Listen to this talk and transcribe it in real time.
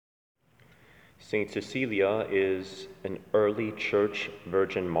Saint Cecilia is an early church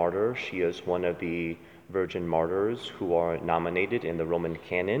virgin martyr. She is one of the virgin martyrs who are nominated in the Roman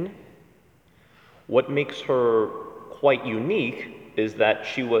canon. What makes her quite unique is that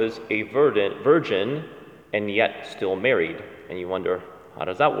she was a virgin and yet still married. And you wonder, how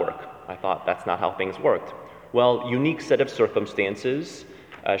does that work? I thought that's not how things worked. Well, unique set of circumstances.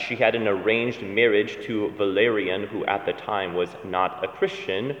 She had an arranged marriage to Valerian, who at the time was not a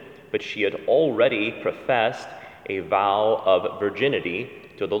Christian, but she had already professed a vow of virginity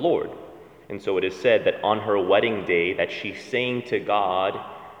to the Lord. And so it is said that on her wedding day that she sang to God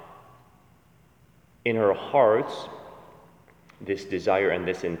in her heart this desire and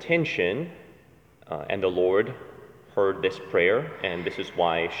this intention, and the Lord heard this prayer, and this is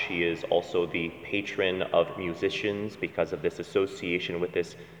why she is also the patron of musicians, because of this association with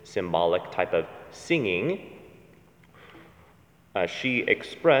this symbolic type of singing. She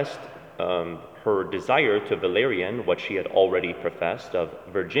expressed her desire to Valerian, what she had already professed of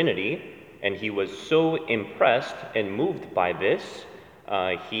virginity, and he was so impressed and moved by this,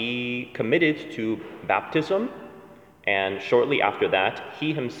 he committed to baptism, and shortly after that,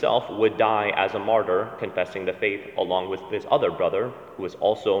 he himself would die as a martyr, confessing the faith along with his other brother, who was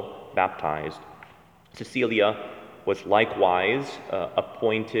also baptized. Cecilia was likewise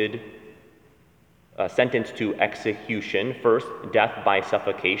sentenced to execution, first death by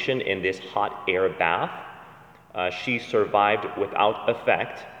suffocation in this hot air bath. She survived without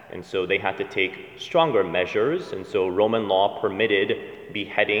effect, and so they had to take stronger measures, and so Roman law permitted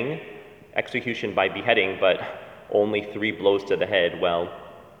beheading, execution by beheading, but only 3 blows to the head. Well,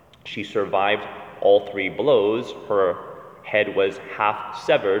 she survived all 3 blows. Her head was half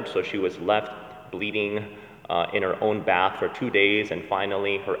severed, so she was left bleeding in her own bath for 2 days, and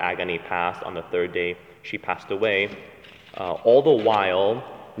finally her agony passed. On the 3rd day, she passed away, all the while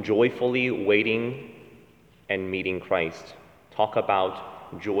joyfully waiting and meeting Christ. Talk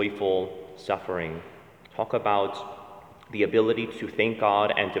about joyful suffering. Talk about the ability to thank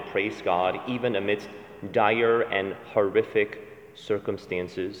God and to praise God even amidst dire and horrific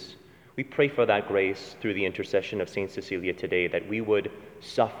circumstances. We pray for that grace through the intercession of Saint Cecilia today, that we would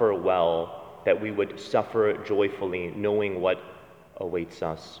suffer well, that we would suffer joyfully, knowing what awaits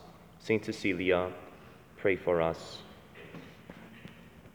us. Saint Cecilia, pray for us.